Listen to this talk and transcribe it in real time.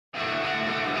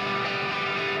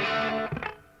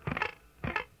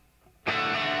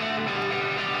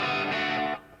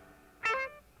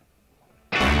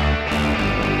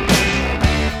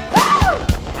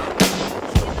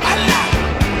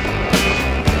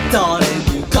Darling,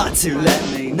 you got to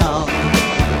let me know.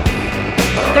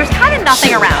 There's kind of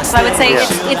nothing around, so I would say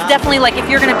it's definitely like if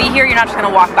you're going to be here, you're not just going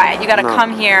to walk by it. You got to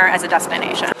come here as a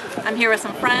destination. I'm here with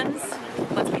some friends.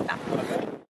 Let's meet them.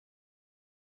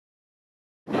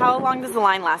 How long does the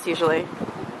line last usually?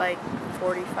 Like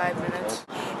 45 minutes.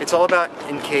 It's all about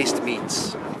encased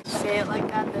meats. Say it like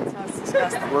that, that sounds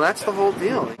disgusting. Well, that's the whole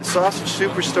deal. Sausage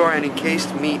Superstore and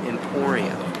encased meat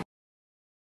Emporium.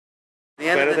 At the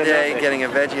end of the day, getting a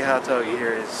veggie hot dog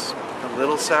here is a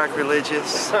little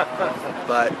sacrilegious,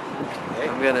 but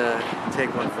I'm gonna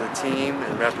take one for the team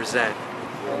and represent.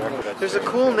 There's a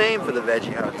cool name for the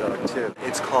veggie hot dog too.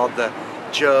 It's called the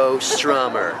Joe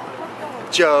Strummer.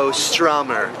 Joe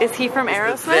Strummer. Is he from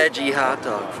Aerosmith? The veggie hot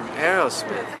dog from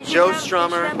Aerosmith. Joe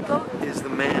Strummer is the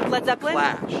man. Led Zeppelin?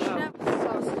 Clash.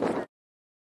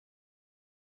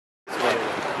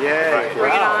 Yay.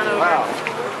 Bring it on over. Wow.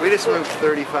 We just moved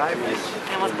 35 years.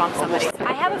 I almost bumped somebody.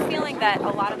 I have a feeling that a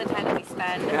lot of the time that we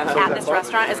spend at this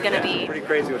restaurant is going to be pretty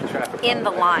crazy with the traffic. in the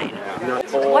line.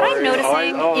 What I'm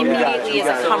noticing immediately is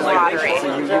a camaraderie.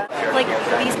 Like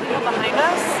these people behind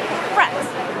us, friends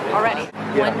already.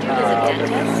 One dude is a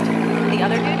dentist. The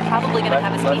other dude probably going to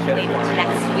have his teeth cleaned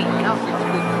next week.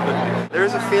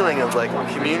 There's a feeling of like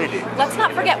community. Let's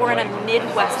not forget we're in a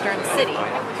Midwestern city,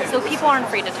 so people aren't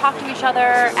afraid to talk to each other,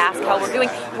 ask how we're doing.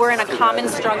 We're in a common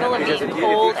struggle of being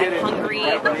cold and hungry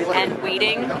and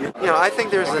waiting. You know, I think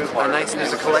there's a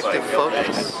collective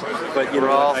focus. But we're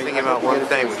all thinking about one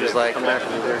thing, which is like a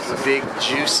big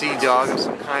juicy dog of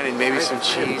some kind and maybe some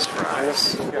cheese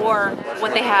fries. Or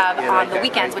what they have on the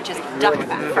weekends, which is duck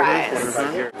fat fries.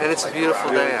 And it's a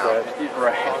beautiful day out.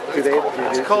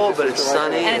 It's cold, but it's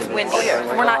sunny. And it's windy.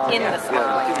 We're not in the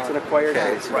sun. It's an acquired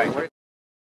taste. Right. We're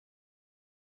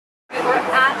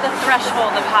at the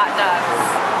threshold of hot dogs.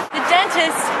 The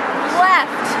dentist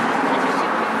left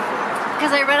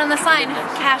because I read on the sign,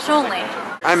 cash only.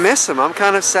 I miss him. I'm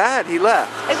kind of sad he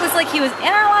left. It was like he was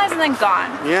in our lives and then gone.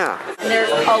 Yeah. And there's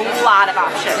a lot of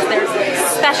options. There's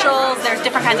specials, there's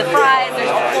different kinds of fries, there's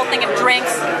a whole thing of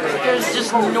drinks, there's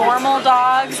just normal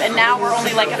dogs, and now we're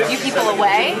only like a few people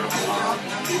away,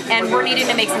 and we're needing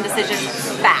to make some decisions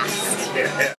fast. There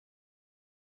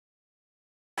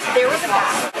was a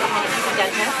guy, he's a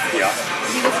dentist. Yeah.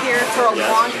 He was here for a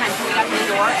long time until we got to the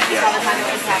door, and by the time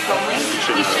it was cash only.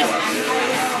 He should.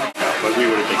 But we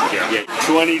would have taken care of it.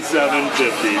 $27.50,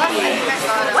 please.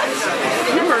 What?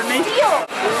 You heard me. Deal.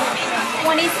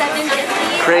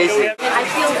 $27.50. Crazy. I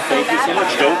feel so bad. So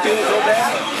much. Don't feel so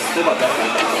bad. How about that?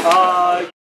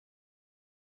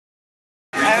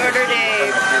 I ordered a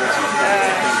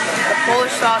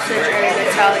Polish sausage and an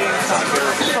Italian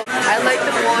sausage. I like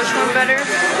the Polish one better.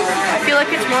 I feel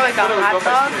like it's more like a hot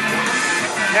dog.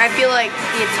 And I feel like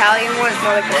the Italian one is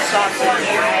more like a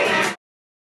sausage.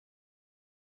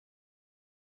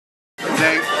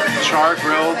 They char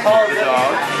grilled the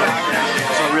dog,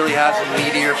 so it really has a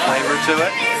meatier flavor to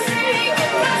it.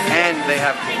 And they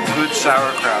have good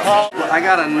sauerkraut. I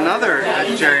got another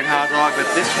vegetarian hot dog, but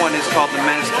this one is called the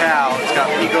Mezcal. It's got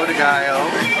pico de gallo,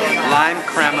 lime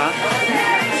crema,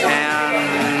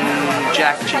 and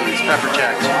jack cheese, pepper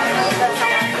jack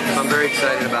cheese. I'm very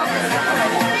excited about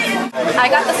that. I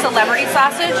got the celebrity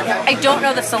sausage. I don't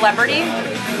know the celebrity,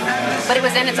 but it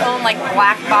was in its own like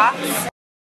black box.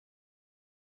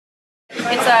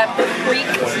 It's a Greek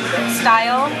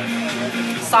style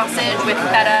sausage with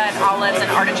feta and olives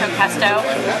and artichoke pesto.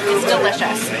 It's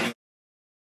delicious.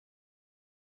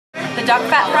 The duck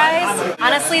fat fries,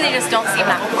 honestly, they just don't seem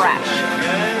that fresh.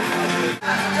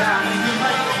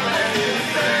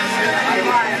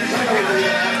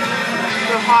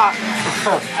 They're hot.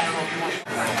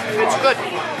 It's good.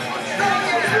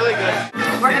 It's really good.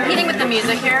 We're competing with the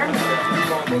music here.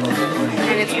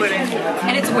 And it's winning.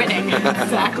 And it's winning.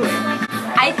 Exactly.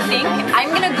 I think I'm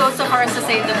gonna go so far as to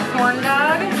say the corn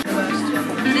dog is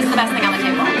the best thing on the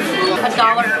table.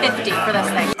 $1.50 for this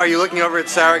thing. Are you looking over at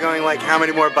Sarah going like, how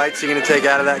many more bites are you going to take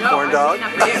out of that corn dog?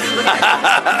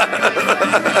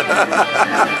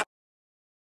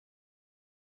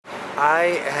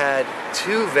 I had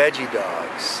 2 veggie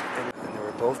dogs, and they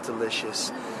were both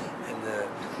delicious. And the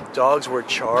dogs were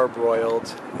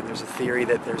char-broiled, and there's a theory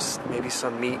that there's maybe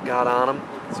some meat got on them,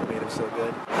 so it made them so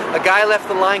good. A guy left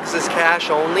the line because it's cash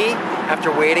only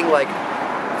after waiting like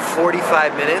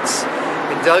 45 minutes.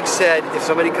 And Doug said if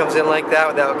somebody comes in like that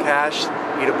without cash,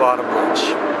 he'd have bought him lunch.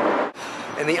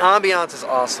 And the ambiance is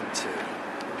awesome too.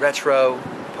 Retro,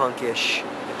 punkish,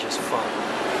 and just fun.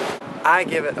 I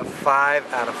give it a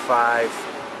 5 out of 5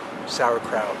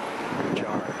 sauerkraut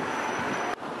jar.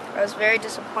 I was very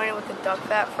disappointed with the duck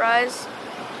fat fries,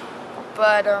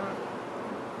 but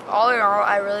all in all,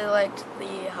 I really liked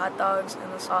the hot dogs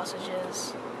and the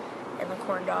sausages and the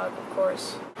corn dog, of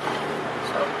course.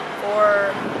 So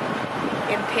 4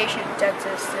 impatient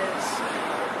dentists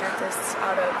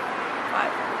out of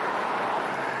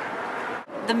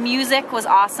 5. The music was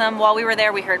awesome. While we were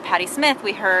there, we heard Patti Smith,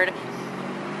 we heard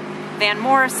Van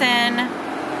Morrison,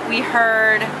 we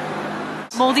heard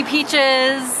Moldy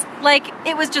Peaches. Like,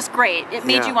 it was just great. It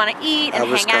made you want to eat and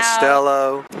Elvis hang out.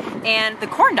 Costello. And the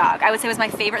corn dog, I would say, was my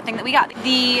favorite thing that we got.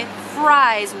 The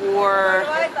fries were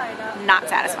not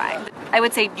satisfying. I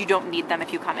would say you don't need them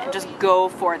if you come in. Just go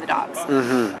for the dogs.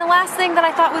 Mm-hmm. The last thing that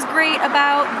I thought was great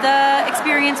about the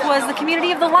experience was the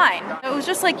community of the line. It was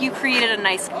just like you created a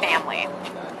nice family.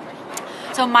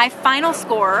 So my final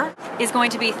score is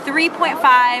going to be 3.5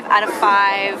 out of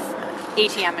 5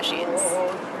 ATM machines.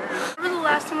 Remember the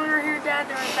last time we were here, Dad?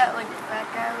 There was that, like, fat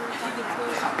guy we were talking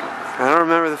to? I don't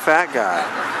remember the fat guy.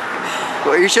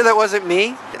 Well, are you sure that wasn't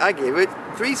me? I gave it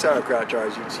 3 sauerkraut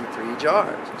jars. You'd see 3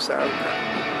 jars of sauerkraut.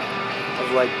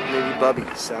 Of like maybe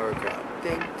Bubby's sauerkraut.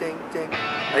 Ding, ding, ding.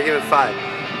 I give it 5.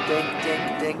 Ding,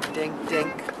 ding, ding, ding,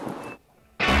 ding.